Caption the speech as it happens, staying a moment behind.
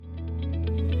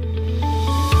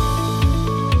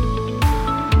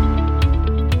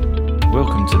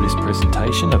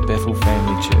presentation of Bethel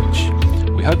Family Church.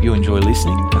 We hope you enjoy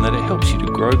listening and that it helps you to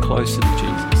grow closer to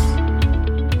Jesus.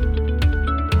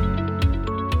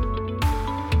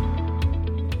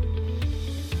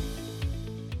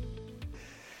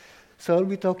 So I'll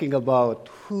be talking about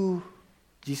who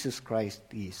Jesus Christ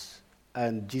is,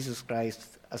 and Jesus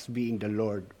Christ as being the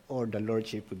Lord, or the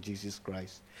Lordship of Jesus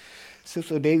Christ. So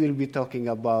today we'll be talking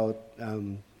about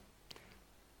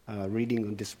reading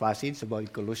on this passage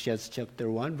about Colossians chapter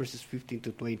 1, verses 15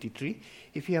 to 23.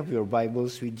 If you have your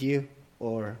Bibles with you,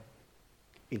 or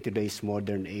in today's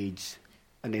modern age,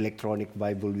 an electronic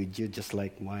Bible with you, just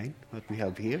like mine, what we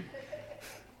have here.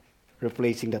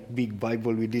 Replacing that big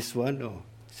Bible with this one, oh,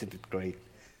 isn't it great?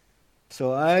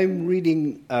 So I'm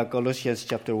reading Colossians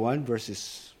chapter 1,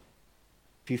 verses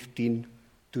 15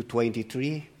 to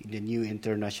 23 in the New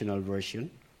International Version.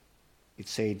 It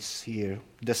says here,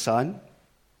 the Son,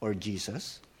 or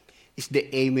Jesus, is the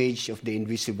image of the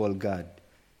invisible God,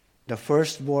 the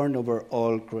firstborn over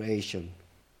all creation.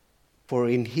 For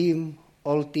in him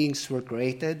all things were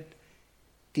created,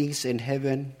 things in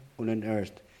heaven and on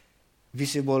earth,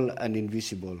 visible and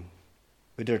invisible,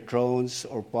 whether thrones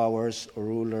or powers or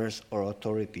rulers or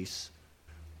authorities.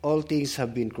 All things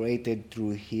have been created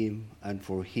through him and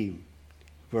for him.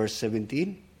 Verse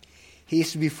 17, he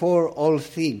is before all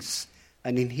things,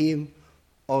 and in him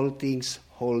all things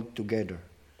hold together.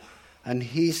 And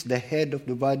he is the head of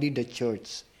the body, the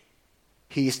church.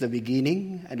 He is the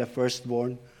beginning and the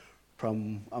firstborn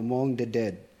from among the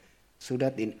dead, so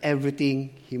that in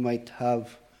everything he might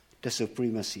have the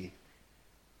supremacy.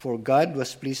 For God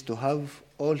was pleased to have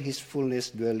all his fullness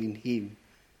dwell in him,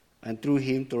 and through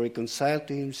him to reconcile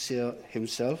to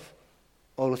himself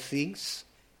all things,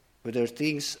 whether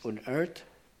things on earth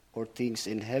or things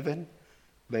in heaven,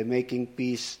 by making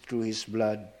peace through his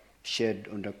blood shed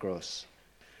on the cross.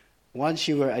 Once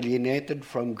you were alienated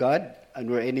from God and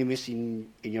were enemies in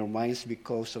your minds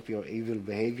because of your evil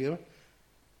behavior,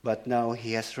 but now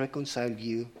he has reconciled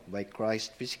you by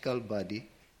Christ's physical body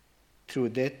through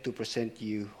death to present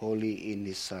you holy in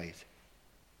his sight,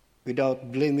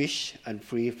 without blemish and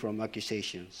free from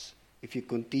accusations. If you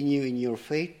continue in your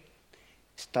faith,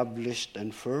 established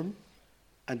and firm,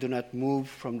 and do not move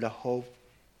from the hope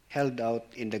held out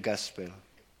in the gospel.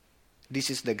 This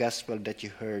is the gospel that you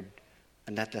heard,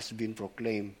 and that has been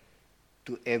proclaimed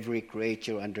to every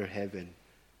creature under heaven,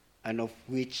 and of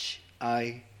which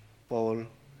I, Paul,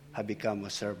 have become a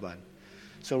servant.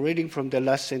 So reading from the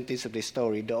last sentence of the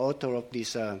story, the author of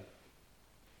this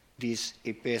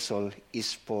epistle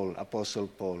is Paul, Apostle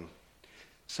Paul.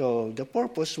 So the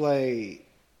purpose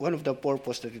one of the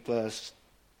purpose that it was,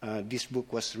 this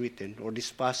book was written, or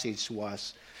this passage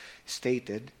was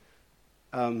stated,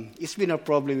 it's been a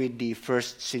problem with the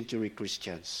first century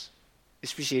Christians,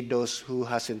 especially those who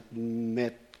hasn't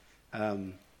met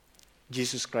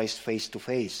Jesus Christ face to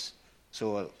face.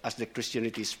 So as the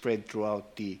Christianity spread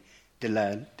throughout the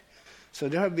land, so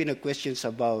there have been questions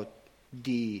about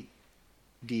the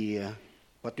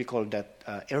what we call that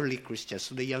early Christians,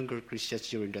 so the younger Christians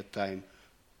during that time.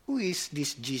 Who is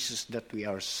this Jesus that we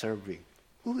are serving?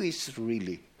 Who is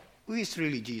really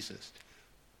Jesus?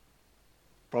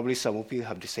 Probably some of you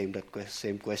have the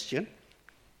same question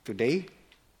today.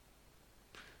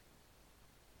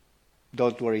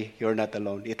 Don't worry, you're not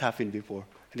alone. It happened before,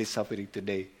 and it's happening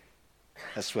today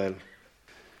as well.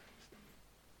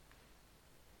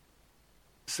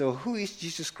 So who is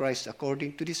Jesus Christ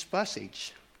according to this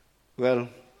passage? Well,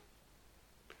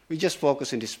 we just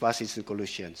focus on this passage in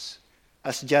Colossians.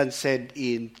 As John said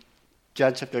in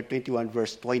John chapter 21,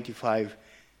 verse 25,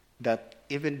 that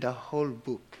even the whole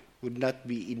book would not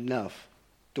be enough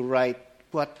to write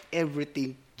what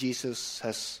everything Jesus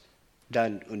has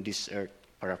done on this earth,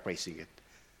 paraphrasing it.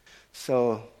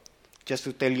 So, just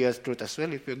to tell you the truth as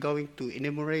well, if you're going to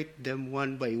enumerate them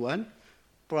one by one,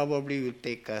 probably will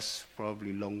take us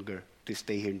longer to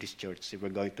stay here in this church if we're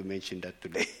going to mention that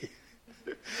today.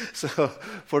 So,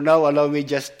 for now, allow me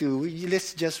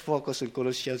let's just focus on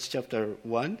Colossians chapter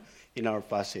 1 in our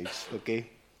passage, okay?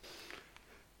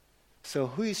 So,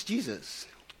 who is Jesus?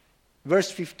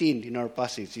 Verse 15 in our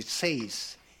passage, it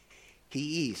says,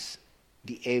 he is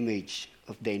the image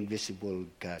of the invisible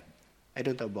God. I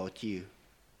don't know about you,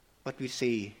 but we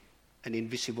say an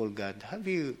invisible God. Have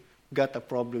you got a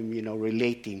problem,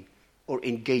 relating or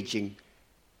engaging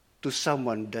to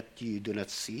someone that you do not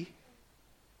see?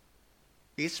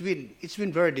 It's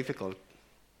been very difficult.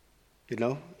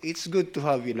 It's good to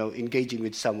have, engaging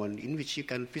with someone in which you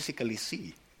can physically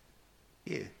see.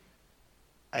 Yeah.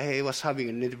 I was having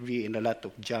an interview in a lot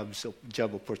of job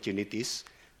opportunities,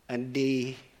 and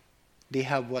they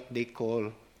have what they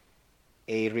call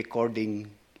a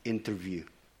recording interview.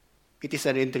 It is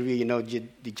an interview,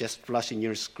 they just flash in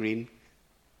your screen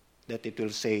that it will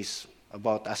say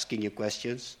about asking you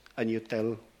questions, and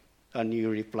you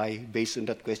reply based on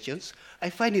that questions. I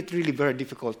find it really very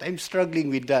difficult. I'm struggling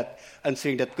with that,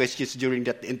 answering that questions during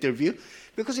that interview,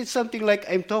 because it's something like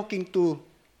I'm talking to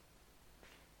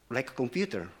like a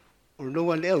computer or no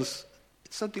one else.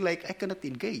 It's something like I cannot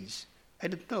engage. I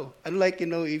don't know. Unlike,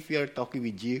 if you are talking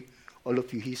with you, all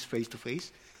of you he's face to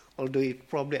face, although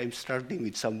probably I'm starting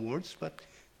with some words, but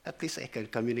at least I can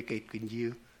communicate with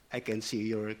you. I can see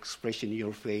your expression in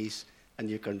your face, and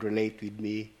you can relate with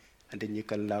me, and then you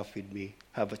can laugh with me,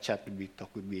 have a chat with me, talk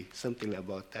with me, something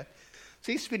about that.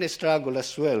 So it's been a struggle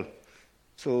as well.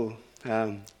 So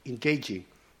engaging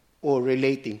or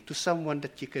relating to someone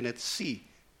that you cannot see,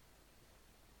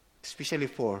 especially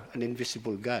for an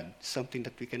invisible God, something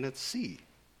that we cannot see,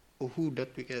 or who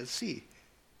that we cannot see.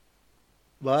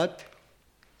 But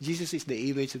Jesus is the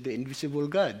image of the invisible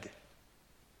God.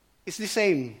 It's the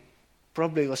same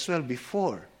problem as well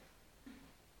before.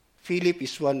 Philip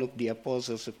is one of the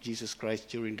apostles of Jesus Christ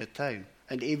during that time.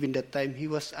 And even that time he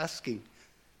was asking.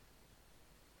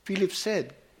 Philip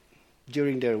said,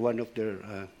 during one of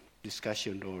their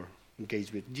discussion or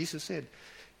engagement,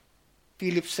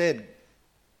 Philip said,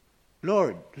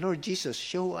 Lord Jesus,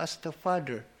 show us the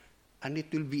Father, and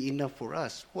it will be enough for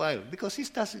us. Why? Because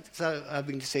he's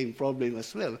having the same problem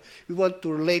as well. We want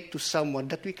to relate to someone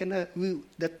that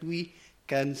we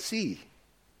can see.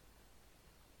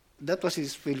 That was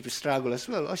his Philip's struggle as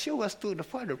well. Show us to the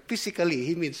Father. Physically,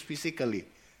 he means physically,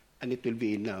 and it will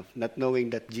be enough. Not knowing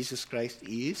that Jesus Christ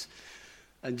is.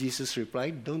 And Jesus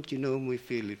replied, don't you know me,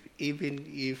 Philip? Even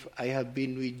if I have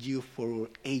been with you for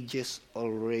ages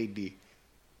already,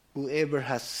 whoever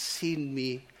has seen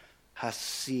me has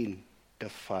seen the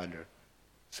Father.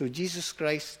 So Jesus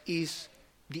Christ is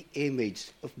the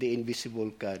image of the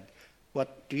invisible God.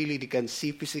 What really they can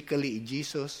see physically in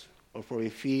Jesus, or for a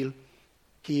feel,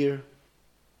 here,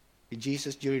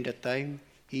 Jesus during that time,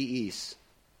 he is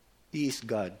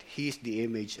God. He is the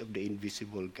image of the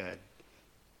invisible God.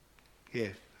 Yeah.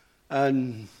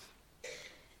 And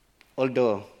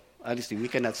although, honestly, we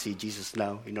cannot see Jesus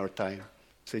now in our time.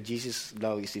 So Jesus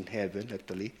now is in heaven,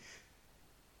 actually.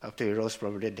 After he rose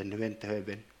from the dead and went to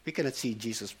heaven, we cannot see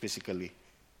Jesus physically.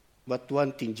 But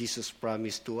one thing Jesus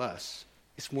promised to us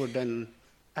is more than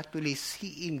actually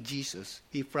seeing Jesus.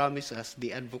 He promised us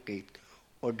the advocate,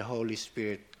 or the Holy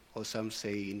Spirit, or some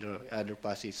say in the other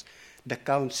passages, the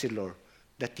counselor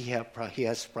that he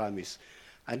has promised.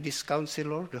 And this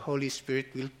counselor, the Holy Spirit,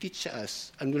 will teach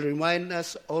us and will remind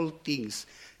us all things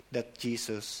that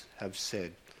Jesus has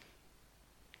said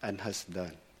and has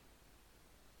done.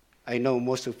 I know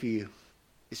most of you,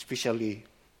 especially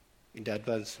in the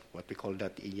advance, what we call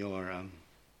that in your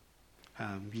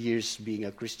years being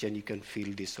a Christian, you can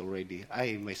feel this already.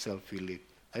 I myself feel it.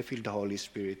 I feel the Holy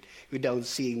Spirit without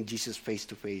seeing Jesus face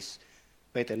to face.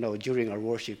 But I know during our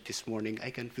worship this morning, I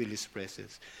can feel his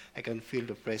presence. I can feel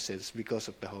the presence because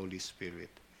of the Holy Spirit.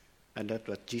 And that's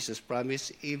what Jesus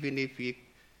promised. Even if we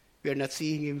are not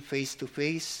seeing him face to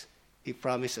face, he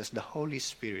promised us the Holy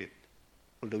Spirit.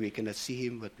 Although we cannot see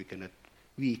him, but we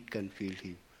can feel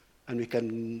him. And we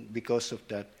can, because of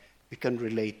that, we can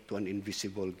relate to an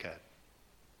invisible God.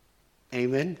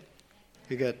 Amen?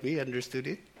 You got me? Understood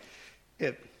it?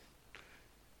 Yep.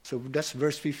 So that's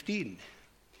verse 15.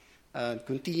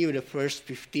 Continue the verse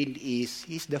 15 is,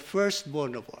 he's the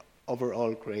firstborn over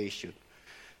all creation.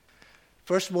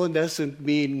 Firstborn doesn't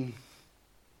mean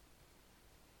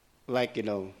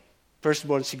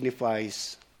firstborn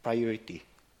signifies priority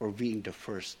or being the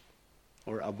first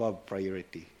or above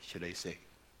priority, should I say.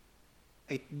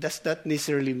 It does not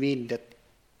necessarily mean that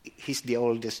he's the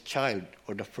oldest child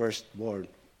or the firstborn.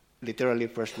 Literally,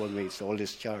 firstborn means the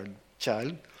oldest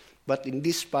child. But in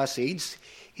this passage,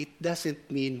 it doesn't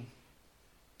mean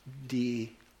the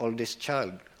oldest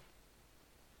child.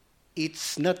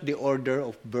 It's not the order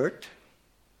of birth,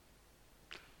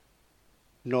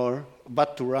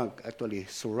 but to rank, actually.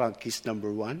 So rank is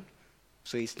number one.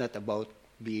 So it's not about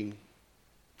being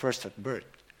first at birth.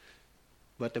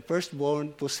 But the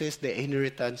firstborn possess the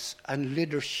inheritance and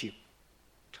leadership.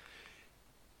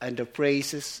 And the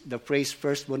phrase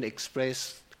firstborn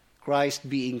express Christ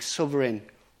being sovereign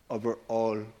over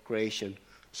all creation.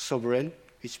 Sovereign,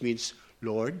 which means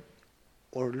Lord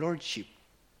or lordship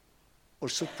or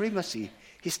supremacy.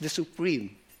 He's the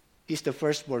supreme. He's the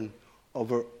firstborn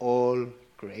over all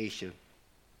creation.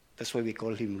 That's why we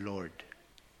call him Lord.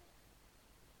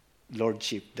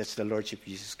 Lordship, that's the lordship of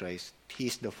Jesus Christ.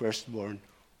 He's the firstborn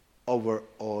over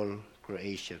all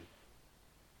creation.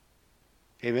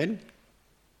 Amen?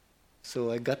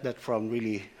 So I got that from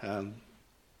really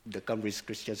the Cambridge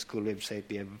Christian School website.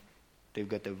 They've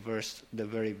got a verse, the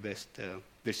very best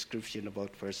description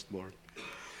about firstborn.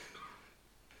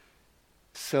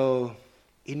 So,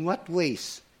 in what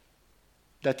ways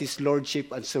that his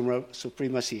lordship and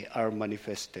supremacy are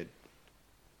manifested?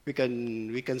 We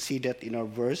can see that in our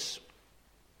verse,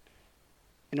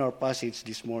 in our passage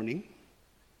this morning,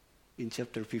 in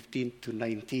chapter 15 to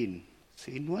 19.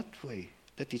 So, in what way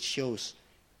that it shows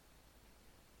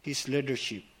his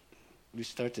leadership? We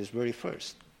start as very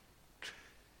first.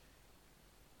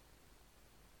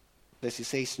 As he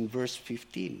says in verse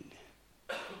 15.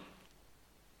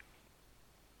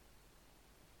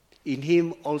 In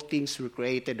him all things were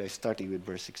created. Starting with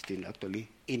verse 16 actually.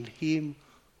 In him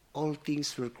all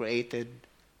things were created,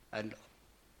 and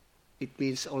it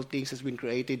means all things has been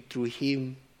created through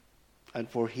him and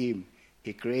for him.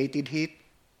 He created it.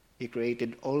 He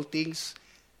created all things.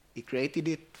 He created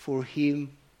it for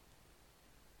him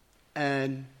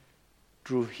and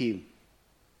through him.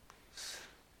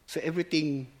 So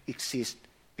everything exists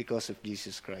because of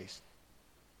Jesus Christ.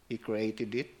 He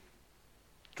created it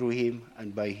through him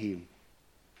and by him.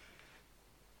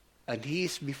 And he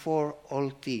is before all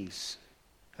things,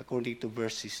 according to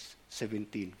verses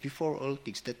 17. Before all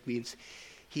things, that means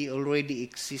he already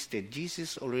existed.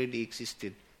 Jesus already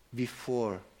existed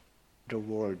before the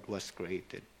world was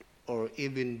created, or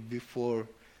even before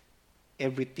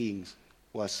everything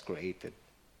was created.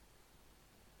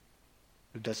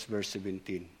 That's verse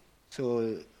 17.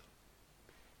 So,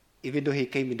 even though he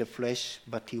came in the flesh,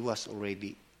 but he was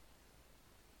already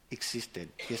existed.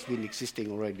 He has been existing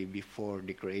already before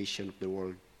the creation of the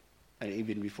world, and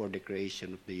even before the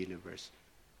creation of the universe.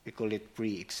 We call it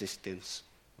pre-existence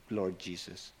of Lord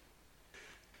Jesus.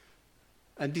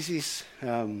 And this is,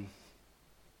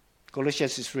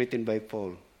 Colossians is written by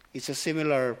Paul. It's a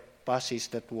similar passage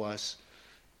that was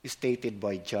stated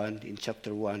by John in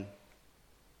chapter 1,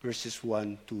 verses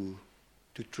 1 to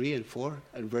 3 and 4,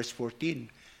 and verse 14,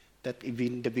 that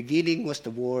in the beginning was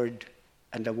the Word,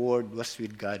 and the Word was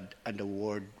with God, and the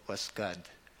Word was God.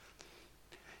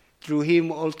 Through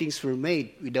him all things were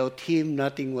made. Without him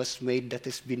nothing was made that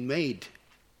has been made.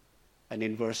 And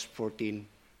in verse 14,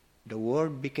 the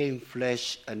Word became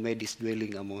flesh and made his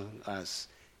dwelling among us.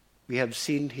 We have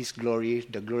seen his glory,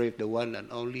 the glory of the one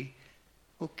and only,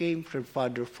 who came from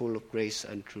Father full of grace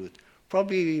and truth.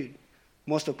 Probably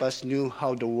most of us knew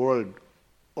how the world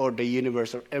or the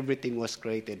universe or everything was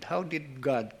created. How did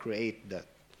God create that?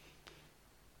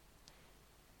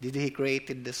 Did he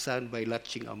create the sun by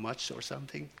latching a match or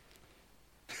something?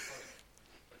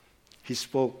 He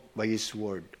spoke by his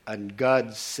word. And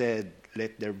God said,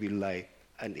 let there be light.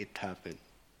 And it happened.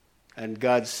 And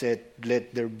God said,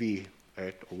 let there be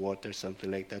earth or water,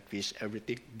 something like that, fish,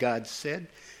 everything. God said,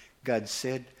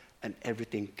 and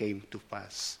everything came to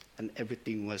pass. And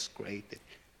everything was created.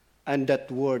 And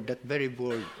that word, that very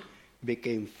word,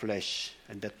 became flesh.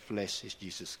 And that flesh is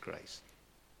Jesus Christ.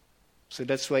 So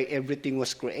that's why everything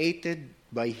was created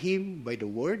by him, by the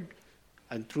word,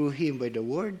 and through him by the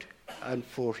word, and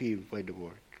for him by the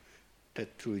word.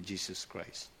 That through Jesus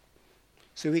Christ.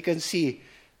 So we can see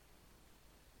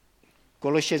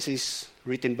Colossians is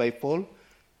written by Paul.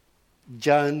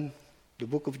 John, the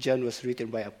book of John was written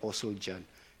by Apostle John.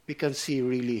 We can see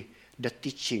really the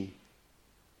teaching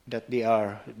that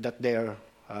the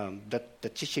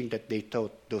teaching that they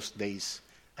taught those days.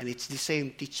 And it's the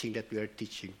same teaching that we are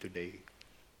teaching today.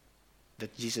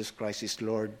 That Jesus Christ is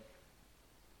Lord.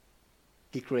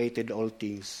 He created all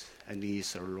things and he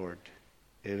is our Lord.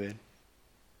 Amen.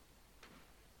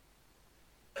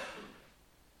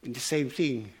 And the same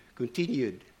thing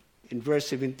continued in verse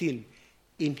 17.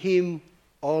 In him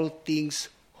all things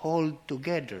hold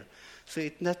together. So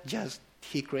it's not just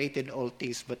he created all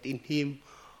things, but in him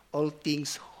all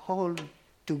things hold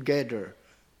together.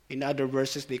 In other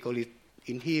verses they call it,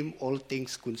 in him all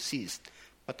things consist.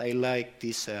 But I like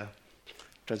this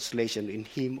translation, in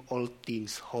him all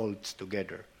things holds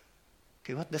together.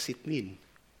 Okay, what does it mean?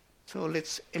 So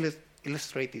let's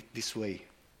illustrate it this way.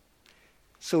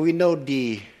 So we know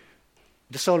the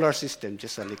solar system,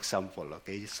 just an example,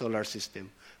 okay? The solar system.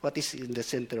 What is in the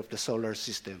center of the solar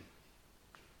system?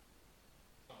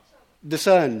 The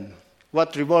sun.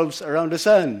 What revolves around the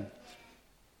sun?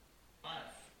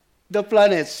 The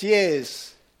planets,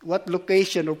 yes. What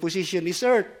location or position is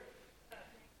Earth?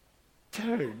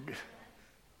 Third,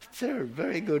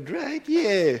 very good, right?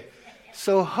 Yeah.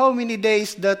 So how many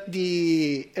days that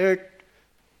the Earth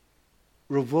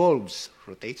revolves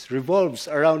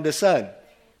around the sun?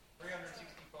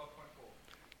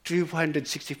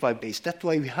 365 days. That's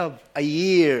why we have a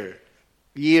year.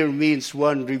 Year means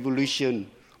one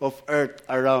revolution of earth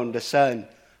around the sun.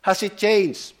 Has it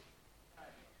changed?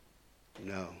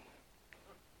 No.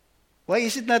 Why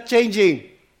is it not changing?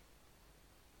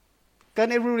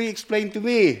 Can everybody explain to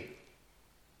me?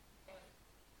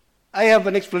 I have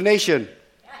an explanation.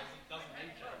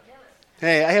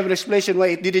 Hey, I have an explanation why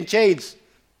it didn't change.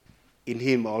 In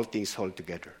Him, all things hold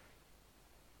together.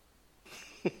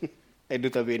 I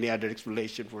don't have any other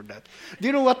explanation for that. Do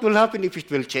you know what will happen if it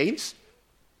will change?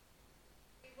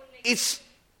 It's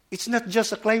not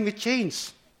just a climate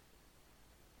change.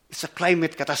 It's a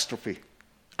climate catastrophe,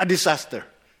 a disaster.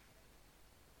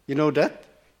 You know that?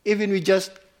 Even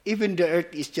the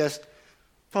earth is just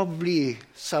probably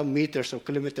some meters or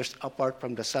kilometers apart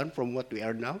from the sun from what we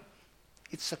are now.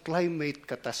 It's a climate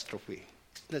catastrophe.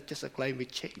 It's not just a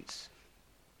climate change.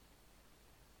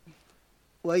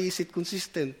 Why is it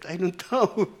consistent? I don't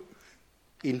know.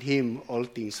 In Him, all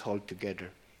things hold together.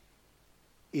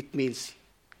 It means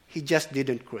He just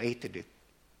didn't create it.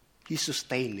 He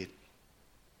sustained it.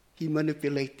 He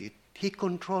manipulated it. He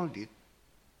controlled it.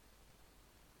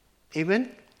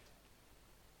 Amen?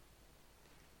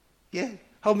 Yeah.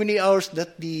 How many hours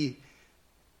that the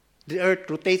earth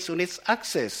rotates on its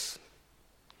axis?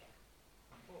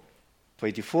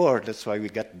 24. That's why we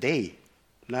got day,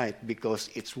 night, because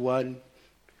it's one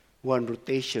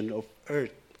rotation of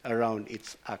earth around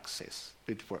its axis.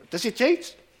 24. Does it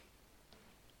change?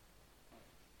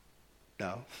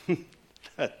 No.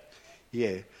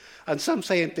 Yeah. And some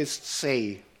scientists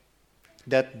say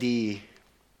that the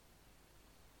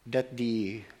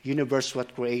universe was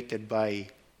created by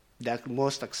the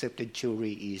most accepted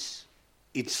theory is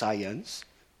in science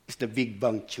is the Big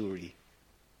Bang theory.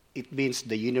 It means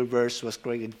the universe was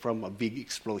created from a big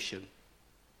explosion.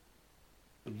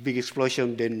 A big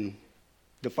explosion, then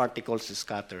the particles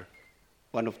scatter.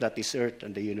 One of that is Earth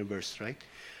and the universe, right?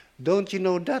 Don't you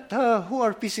know that? Who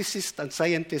are physicists and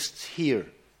scientists here?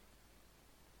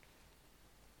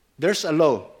 There's a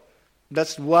law.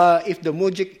 That's why if the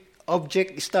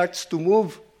object starts to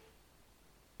move,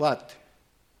 what?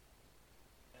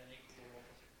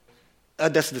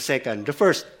 That's the second. The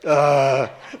first, the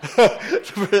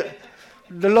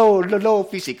law of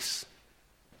physics.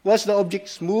 Once the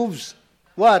object moves,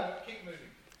 what? Keep moving.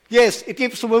 Yes, it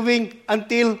keeps moving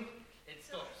until It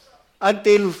stops.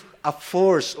 until a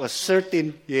force or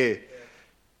certain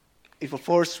if a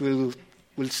force will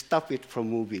stop it from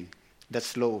moving.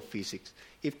 That's law of physics.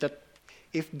 If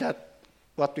that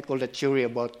what we call the theory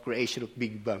about creation of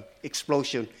Big Bang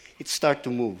explosion, it start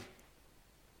to move.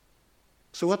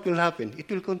 So what will happen? It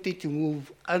will continue to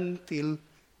move until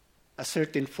a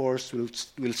certain force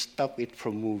will stop it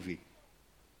from moving.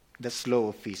 That's law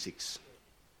of physics.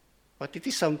 But it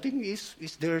is something, is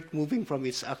the earth moving from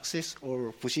its axis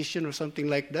or position or something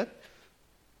like that?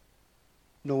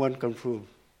 No one can prove.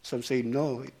 Some say,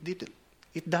 no, it didn't.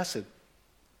 It doesn't.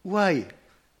 Why?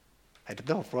 I don't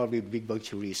know, probably Big Bang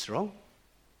theory is wrong.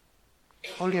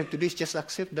 All you have to do is just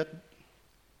accept that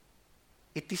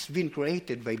it is been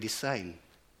created by design,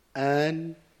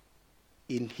 and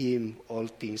in Him all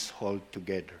things hold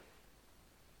together.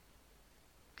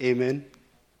 Amen?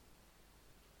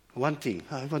 One thing,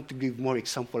 I want to give more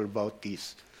example about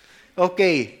this.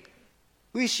 Okay,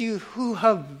 who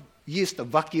have used a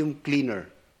vacuum cleaner?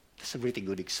 That's a pretty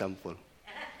good example.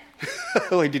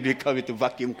 Why did we come into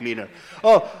vacuum cleaner?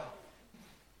 Oh,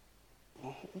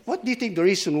 what do you think the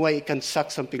reason why it can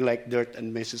suck something like dirt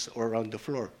and messes around the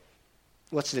floor?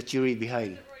 What's the theory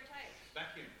behind?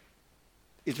 Vacuum.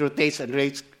 It rotates and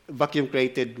rates. Vacuum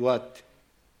created what?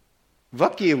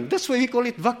 Vacuum. That's why we call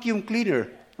it vacuum cleaner.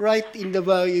 Right in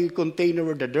the container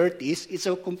where the dirt is, it's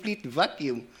a complete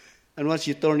vacuum. And once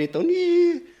you turn it on,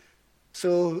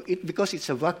 so because it's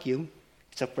a vacuum,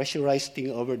 it's a pressurized thing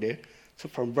over there. So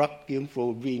from vacuum,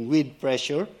 from being with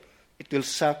pressure, it will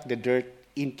suck the dirt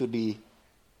into the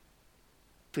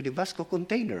Vasco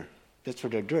container. That's for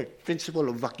the dirt. Principle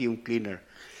of vacuum cleaner.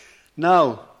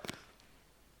 Now,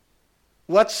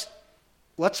 what's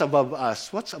above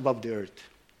us? What's above the earth?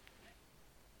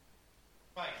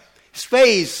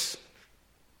 Space.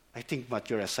 I think, Matt,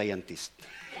 you're a scientist.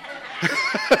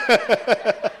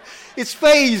 It's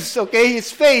space, okay? It's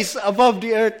space. Above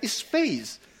the earth is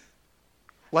space.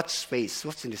 What's space?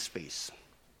 What's in the space?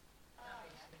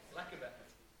 Lack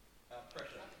of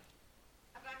pressure.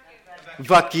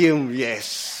 Vacuum,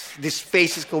 yes. This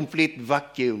space is complete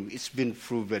vacuum. It's been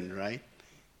proven, right?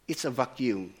 It's a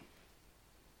vacuum.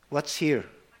 What's here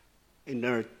in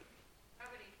earth?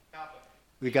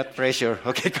 We got pressure.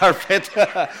 Okay, carpet.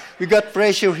 We got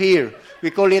pressure here.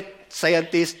 We call it,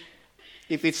 scientists,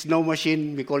 if it's no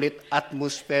machine, we call it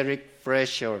atmospheric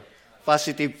pressure,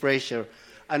 positive pressure.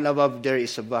 And above there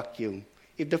is a vacuum.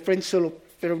 if the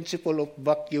principle of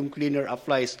vacuum cleaner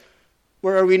applies,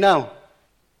 where are we now?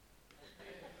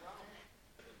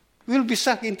 We'll be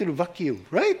sucked into the vacuum,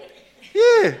 right?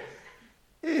 Yeah.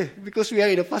 Yeah, because we are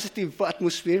in a positive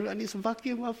atmosphere and it's a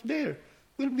vacuum up there.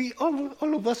 We'll be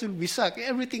all of us will be sucked.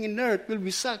 Everything in earth will be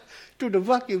sucked to the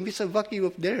vacuum. It's a vacuum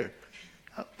up there.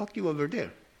 A vacuum over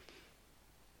there.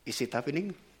 Is it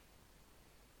happening?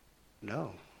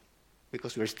 No.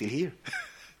 Because we're still here.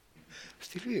 We're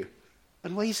still here.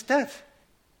 And why is that?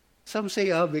 Some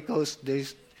say, because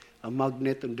there's a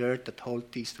magnet on the earth that holds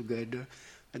things together,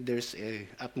 and there's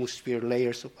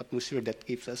layers of atmosphere that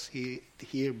keeps us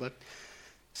here, but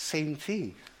same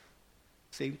thing.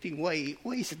 Same thing. Why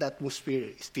is the atmosphere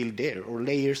still there, or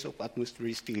layers of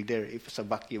atmosphere still there if it's a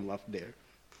vacuum up there?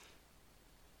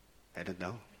 I don't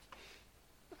know.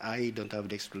 I don't have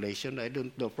the explanation. I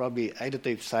don't know. Probably, I don't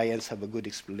know if science have a good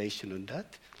explanation on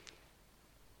that.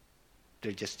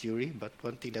 They're just theory, but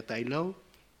one thing that I know,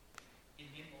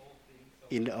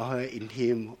 in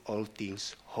Him all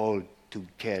things hold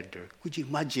together. Could you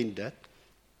imagine that?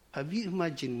 Have you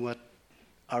imagined what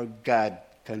our God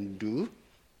can do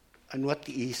and what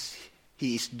He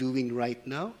is doing right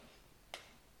now?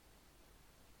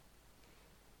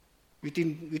 We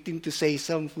tend to say,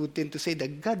 some who tend to say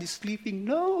that God is sleeping.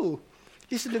 No,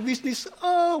 He's in the business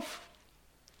of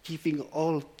keeping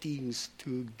all things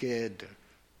together.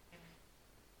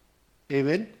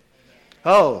 Amen?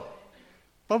 Oh,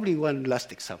 probably one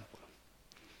last example.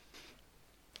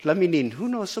 Laminin. Who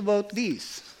knows about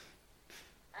this?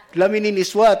 Laminin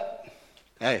is what?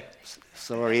 Hey,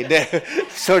 sorry, there.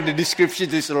 So the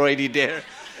description is already there.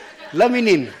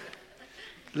 Laminin.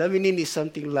 Laminin is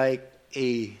something like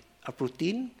a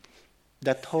protein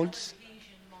that holds.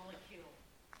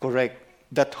 Correct.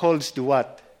 That holds the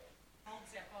what?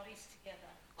 Holds their bodies together.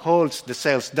 Holds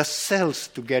the cells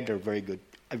together. Very good.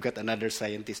 I've got another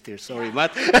scientist here. Sorry,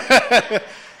 Matt.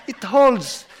 It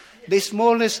holds the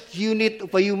smallest unit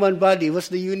of a human body. What's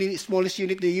the smallest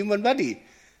unit of the human body?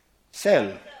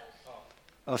 Cell.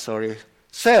 Oh, sorry.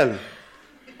 Cell.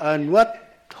 And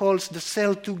what holds the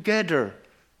cell together?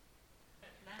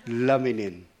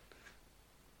 Laminin.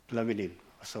 Laminin.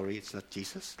 Oh, sorry, it's not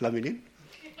Jesus. Laminin.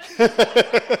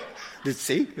 Did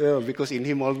see? Because in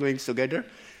Him all things together.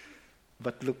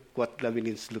 But look what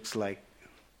laminin looks like.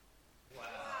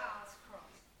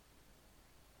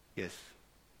 Yes.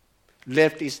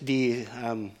 Left is the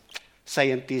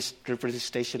scientist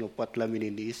representation of what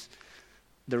laminin is.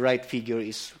 The right figure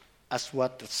is as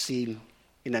what is seen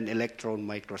in an electron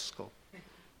microscope.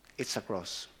 It's a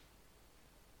cross.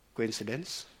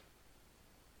 Coincidence?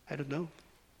 I don't know.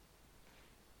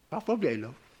 Well, probably I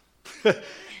know.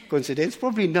 Coincidence?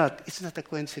 Probably not. It's not a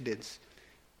coincidence.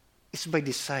 It's by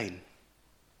design.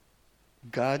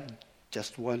 God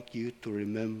just wants you to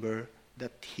remember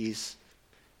that He's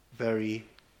very,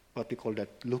 what we call that,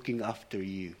 looking after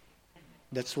you.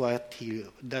 That's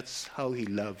how He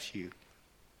loves you.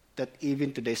 That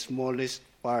even to the smallest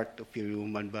part of your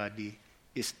human body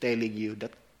is telling you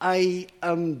that I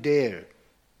am there,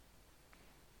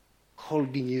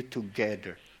 holding you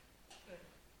together.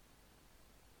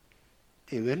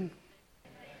 Amen?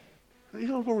 You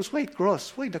know, why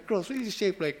cross? Why the cross? Why is it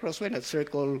shaped like cross? Why not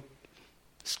circle,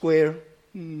 square,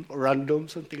 random,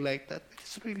 something like that?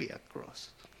 It's really a cross.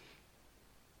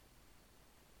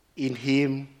 In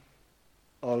Him,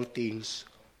 all things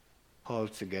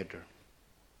hold together.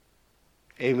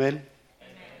 Amen? Amen?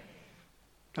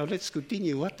 Now let's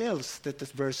continue. What else that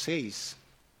this verse says?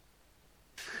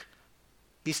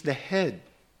 He's the head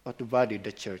of the body,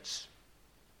 the church.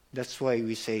 That's why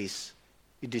we say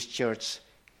in this church,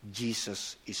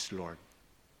 Jesus is Lord.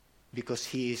 Because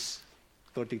He is,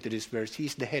 according to this verse, He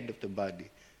is the head of the body,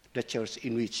 the church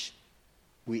in which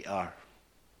we are.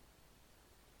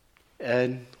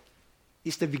 And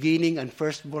He's the beginning and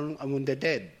firstborn among the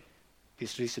dead.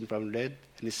 He's risen from the dead,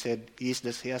 and He said He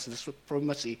has the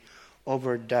supremacy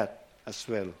over that as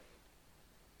well,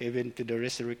 even to the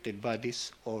resurrected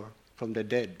bodies or from the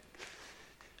dead.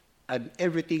 And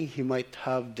everything He might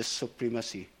have the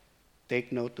supremacy.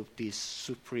 Take note of this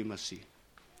supremacy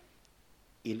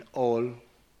in all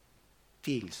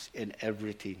things and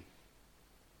everything.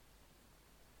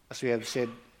 As we have said,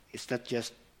 it's not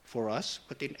just for us,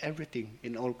 but in everything,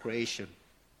 in all creation.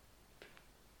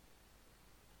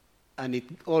 And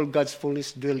all God's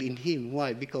fullness dwell in Him.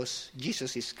 Why? Because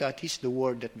Jesus is God. He's the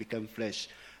Word that became flesh,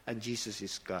 and Jesus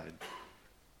is God.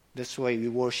 That's why we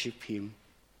worship Him,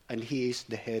 and He is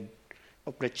the head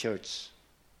of the church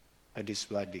and His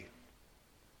body.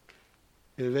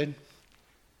 Amen?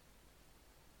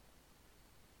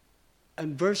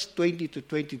 And verse 20 to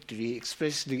 23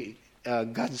 expresses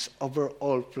God's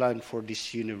overall plan for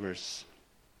this universe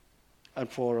and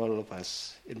for all of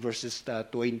us in verses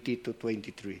 20 to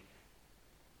 23.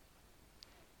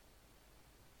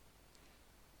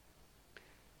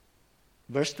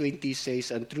 Verse 20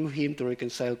 says, "And through him to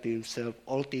reconcile to himself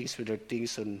all things, whether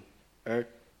things on earth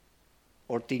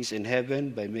or things in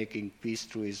heaven, by making peace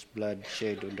through his blood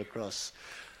shed on the cross."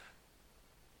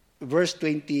 Verse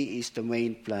 20 is the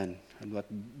main plan. And what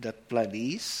that plan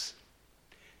is,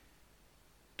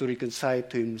 to reconcile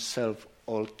to himself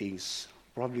all things.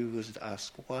 Probably we would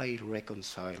ask, why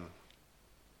reconcile?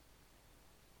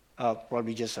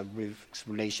 Probably just a brief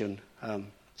explanation.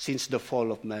 Since the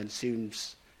fall of man,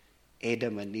 since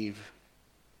Adam and Eve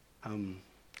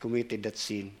committed that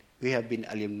sin, we have been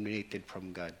eliminated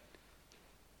from God.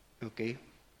 Okay?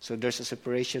 So there's a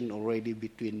separation already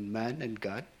between man and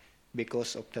God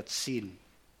because of that sin.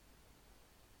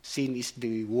 Sin is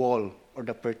the wall or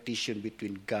the partition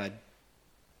between God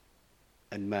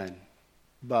and man.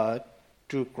 But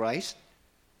through Christ,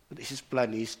 his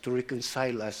plan is to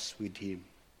reconcile us with him.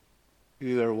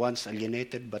 We were once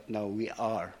alienated, but now we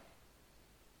are.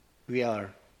 We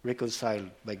are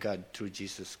reconciled by God through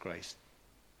Jesus Christ.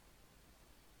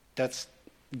 That's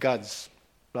God's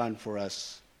plan for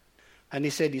us. And he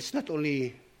said it's not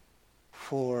only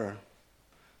for,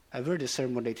 I've heard a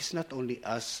sermon that it's not only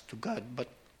us to God, but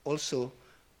also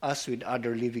us with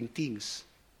other living things.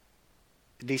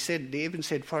 They even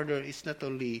said further, it's not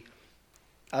only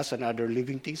us and other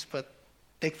living things, but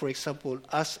take, for example,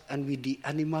 us and with the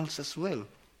animals as well.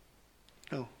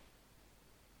 No.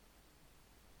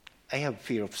 I have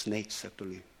fear of snakes,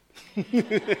 actually.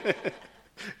 Do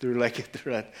you like it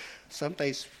or not?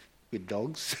 Sometimes with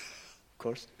dogs, of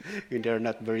course, when they're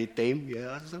not very tame,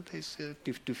 yeah, sometimes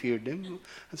to fear them,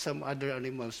 and some other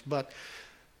animals. But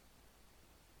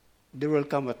there will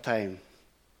come a time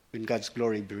when God's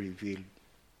glory be revealed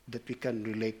that we can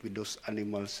relate with those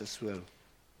animals as well.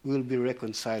 We will be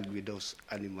reconciled with those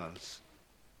animals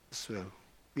as well.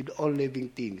 With all living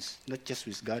things, not just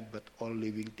with God, but all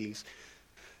living things,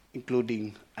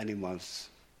 including animals,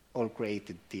 all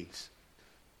created things.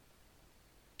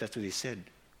 That's what he said.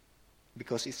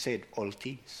 Because it said all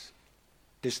things.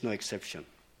 There's no exception.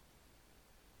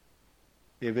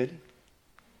 Amen?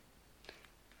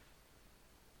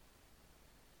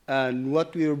 And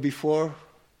what we were before,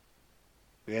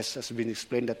 yes, has been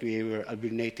explained that we were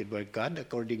alienated by God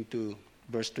according to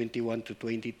verse 21 to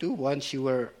 22. Once you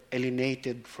were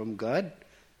alienated from God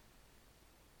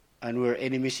and were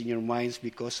enemies in your minds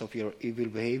because of your evil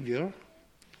behavior.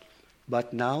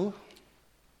 But now,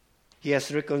 he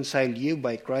has reconciled you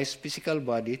by Christ's physical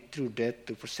body through death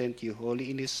to present you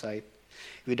holy in his sight,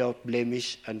 without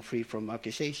blemish and free from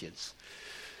accusations.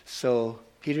 So,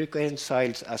 he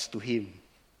reconciles us to him.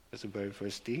 That's the very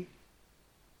first thing.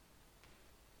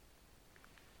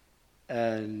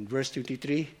 And verse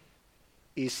 23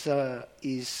 is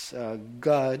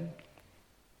God's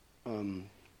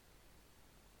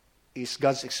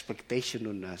expectation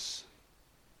on us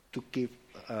to keep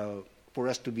for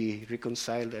us to be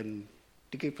reconciled and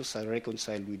to keep us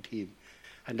reconciled with him.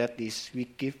 And that is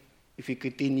if we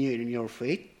continue in our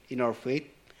faith,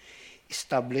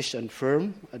 established and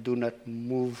firm, and do not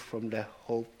move from the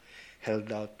hope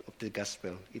held out of the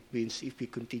gospel. It means if we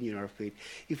continue in our faith,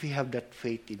 if we have that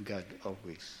faith in God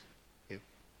always.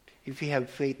 If we have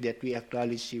faith that we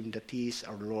acknowledge him, that he is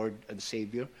our Lord and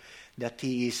Savior, that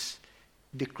he is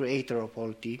the creator of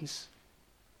all things,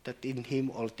 that in him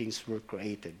all things were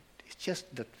created. It's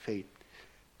just that faith,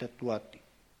 that what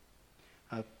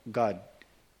God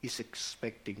is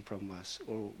expecting from us,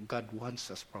 or God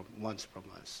wants from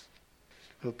us.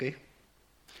 Okay?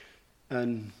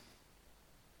 And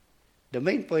the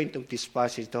main point of this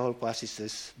passage, the whole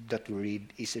passages that we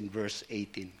read, is in verse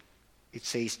 18. It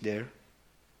says there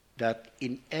that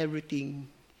in everything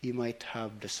he might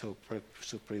have the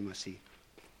supremacy.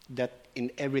 That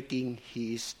in everything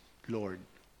he is Lord.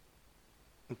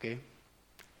 Okay?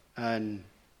 And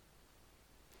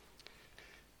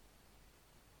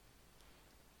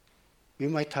we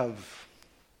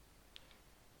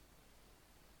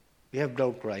have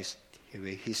known Christ.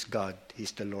 He's God,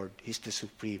 he's the Lord, he's the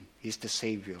Supreme, he's the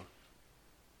Savior.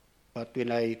 But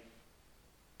when I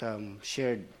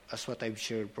shared, as what I've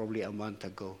shared probably a month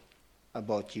ago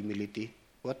about humility,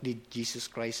 what did Jesus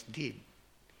Christ did?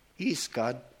 He is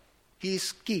God, he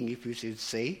is King, if you should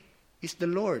say. He's the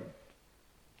Lord.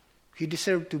 He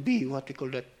deserved to be what we call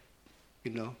that,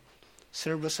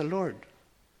 serve as a Lord.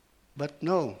 But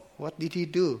no, what did he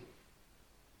do?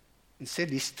 Instead,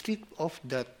 he stripped off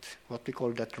that, what we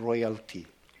call that royalty,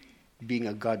 being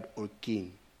a God or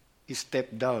king. He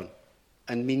stepped down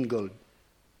and mingled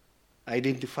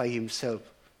identify himself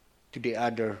to the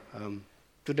other,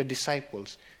 to the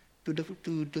disciples, to the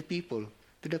people,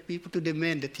 to the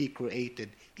men that he created.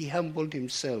 He humbled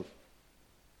himself.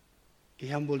 He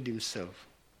humbled himself.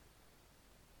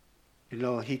 You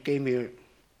know, he came here,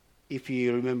 if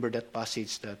you remember that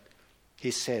passage, that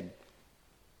he said,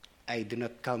 I do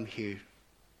not come here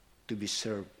to be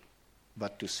served,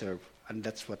 but to serve. And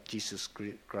that's what Jesus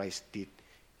Christ did.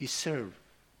 He served.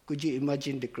 Could you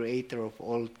imagine the creator of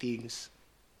all things,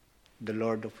 the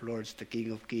Lord of lords, the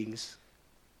King of kings,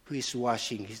 who is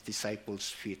washing his disciples'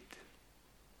 feet?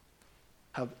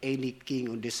 Have any king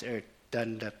on this earth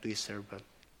done that to his servant?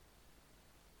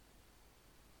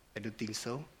 I don't think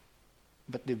so.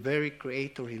 But the very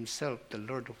creator himself, the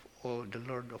Lord of all, the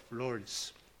Lord of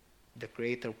lords, the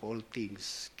creator of all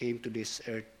things, came to this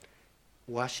earth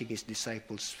washing his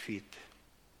disciples' feet,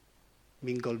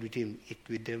 mingled with him, ate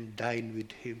with them, dined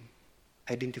with him,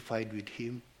 identified with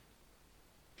him.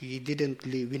 He didn't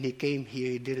live, when he came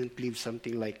here, he didn't live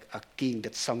something like a king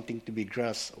that's something to be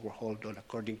grasped or held on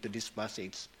according to this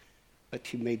passage. But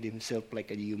he made himself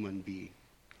like a human being.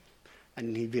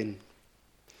 And even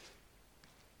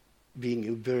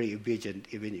being very obedient,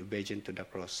 even obedient to the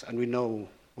cross. And we know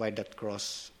why that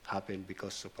cross happened,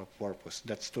 because of a purpose.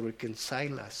 That's to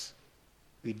reconcile us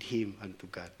with him and to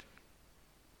God.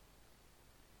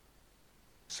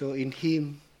 So in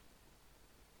him,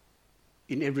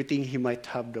 in everything, he might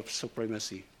have the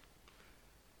supremacy.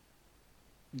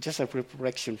 Just a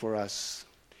reflection for us.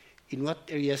 In what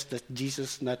areas does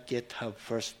Jesus not yet have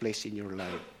first place in your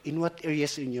life? In what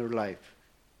areas in your life?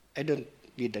 I don't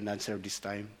need an answer this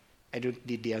time. I don't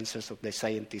need the answers of the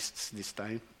scientists this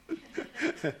time.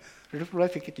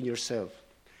 Reflect it in yourself.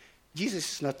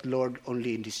 Jesus is not Lord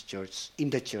only in this church, in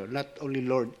the church, not only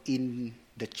Lord in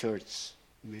the church.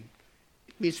 It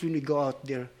means when we go out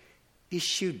there, he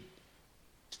should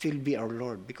still be our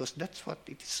Lord, because that's what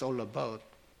it is all about.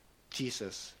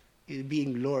 Jesus is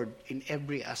being Lord in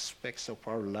every aspect of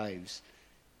our lives,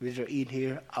 whether in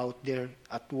here, out there,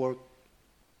 at work,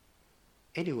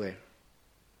 anywhere,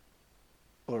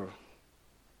 or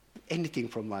anything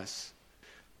from us.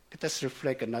 Let us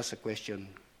reflect and ask a question.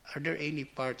 Are there any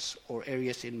parts or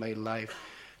areas in my life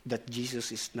that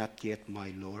Jesus is not yet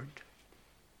my Lord?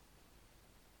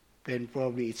 Then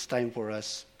probably it's time for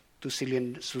us to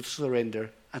surrender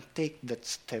and take that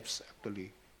steps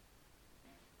actually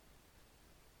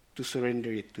to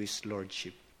surrender it to his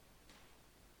Lordship.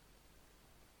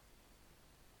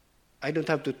 I don't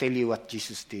have to tell you what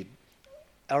Jesus did.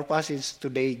 Our passage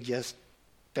today just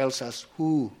tells us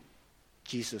who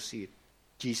Jesus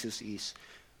is.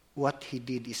 What he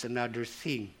did is another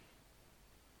thing.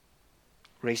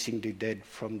 Raising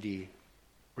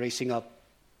up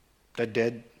the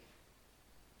dead,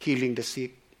 healing the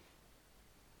sick.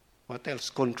 What else?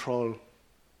 Control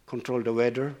the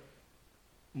weather,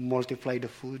 multiply the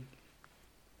food.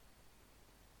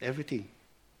 Everything.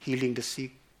 Healing the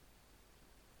sick.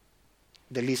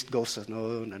 The list goes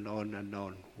on and on and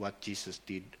on, what Jesus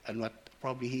did and what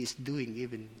probably he is doing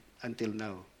even until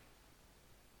now.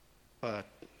 But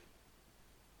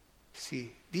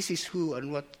see, this is who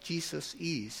and what Jesus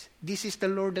is. This is the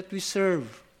Lord that we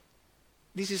serve.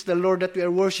 This is the Lord that we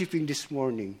are worshiping this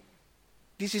morning.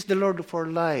 This is the Lord of our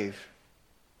life.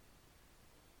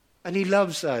 And he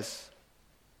loves us.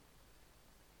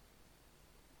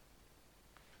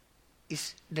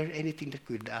 Is there anything that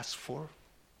we would ask for?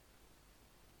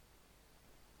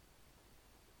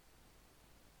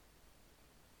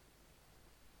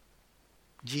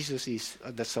 Jesus is,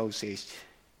 the song says,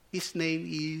 his name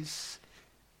is,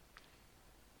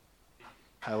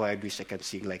 how I wish I could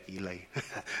sing like Eli.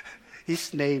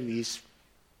 His name is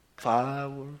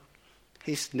power.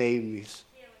 His name is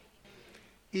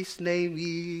He's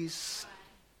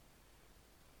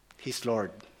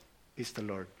Lord. He's the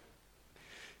Lord.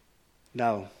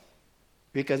 Now,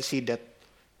 we can see that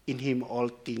in him all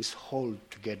things hold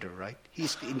together, right?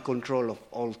 He's in control of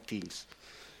all things.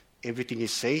 Everything he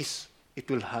says, it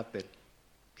will happen.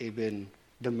 Even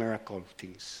the miracle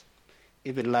things.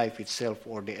 Even life itself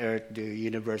or the earth, the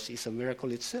universe is a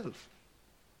miracle itself.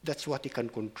 That's what he can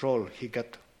control. He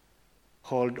got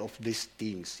hold of these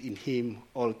things. In him,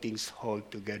 all things hold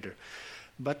together.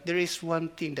 But there is one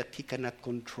thing that he cannot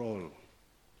control.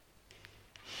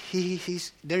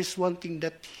 There is one thing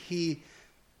that he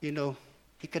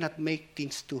cannot make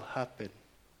things to happen.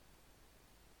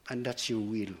 And that's your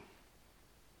will.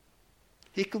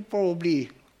 He could probably,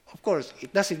 of course,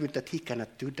 it doesn't mean that he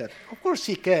cannot do that. Of course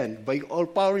he can. By all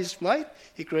power is might,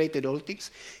 he created all things.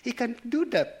 He can do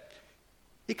that.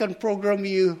 He can program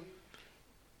you.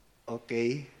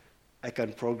 Okay, I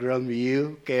can program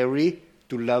you, Carrie,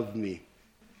 to love me.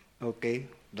 Okay?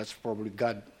 That's probably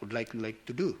God would like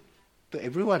to do. To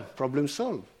everyone, problem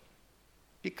solved.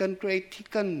 He can create,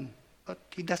 but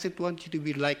He doesn't want you to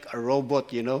be like a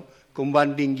robot,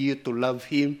 commanding you to love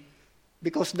Him,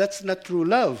 because that's not true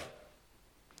love.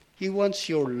 He wants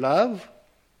your love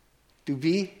to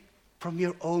be from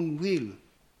your own will,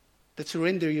 that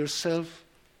surrender yourself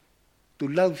to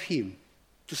love Him,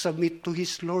 to submit to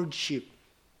His lordship.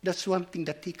 That's one thing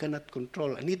that He cannot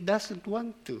control, and He doesn't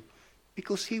want to,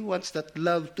 because He wants that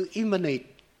love to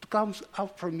emanate, to come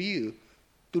out from you,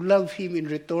 to love Him in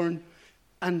return,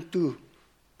 and to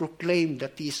proclaim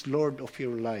that He is Lord of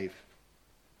your life.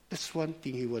 That's one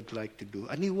thing He would like to do.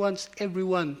 And He wants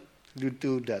everyone to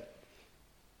do that.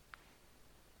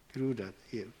 Through that,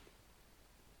 yeah.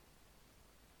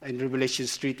 In Revelation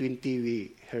 3:20,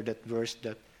 we heard that verse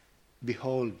that,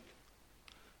 behold,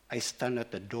 I stand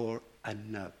at the door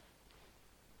and knock.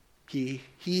 He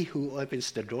who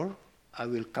opens the door, I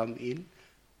will come in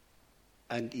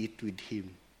and eat with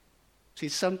him. So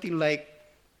it's something like,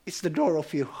 it's the door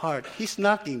of your heart. He's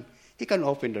knocking. He can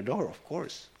open the door, of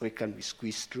course, or he can be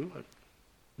squeezed through and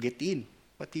get in.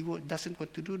 But He doesn't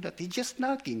want to do that. He's just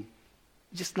knocking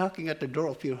at the door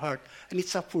of your heart. And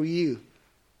it's up for you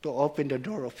to open the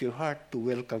door of your heart to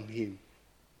welcome Him.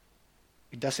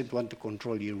 He doesn't want to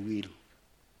control your will.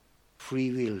 Free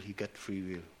will, you got free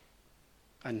will.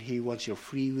 And He wants your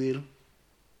free will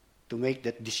to make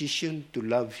that decision to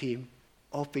love Him,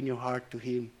 open your heart to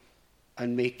Him,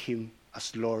 and make Him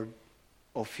as Lord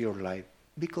of your life.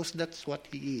 Because that's what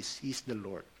He is. He's the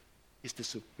Lord. He's the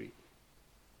Supreme.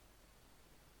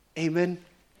 Amen?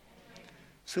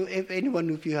 So if anyone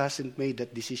of you hasn't made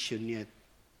that decision yet,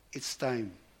 it's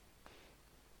time.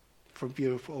 From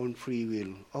your own free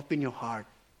will, open your heart,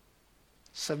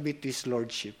 submit to His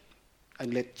lordship,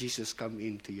 and let Jesus come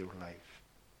into your life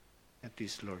at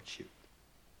His lordship.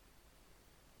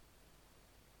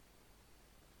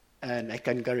 And I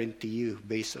can guarantee you,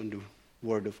 based on the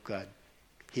Word of God,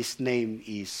 His name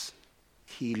is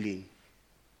healing.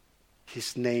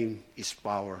 His name is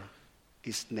power.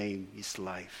 His name is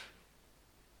life.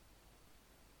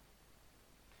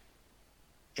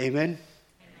 Amen?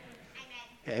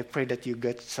 Amen. I pray that you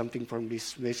get something from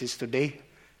this message today.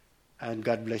 And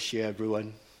God bless you,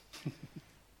 everyone.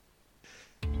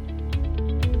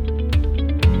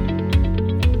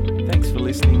 Thanks for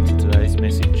listening to today's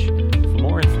message. For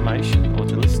more information or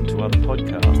to listen to other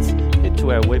podcasts, head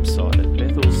to our website at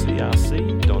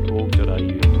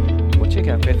bethelcrc.org.au or check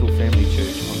out Bethel Family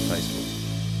Church on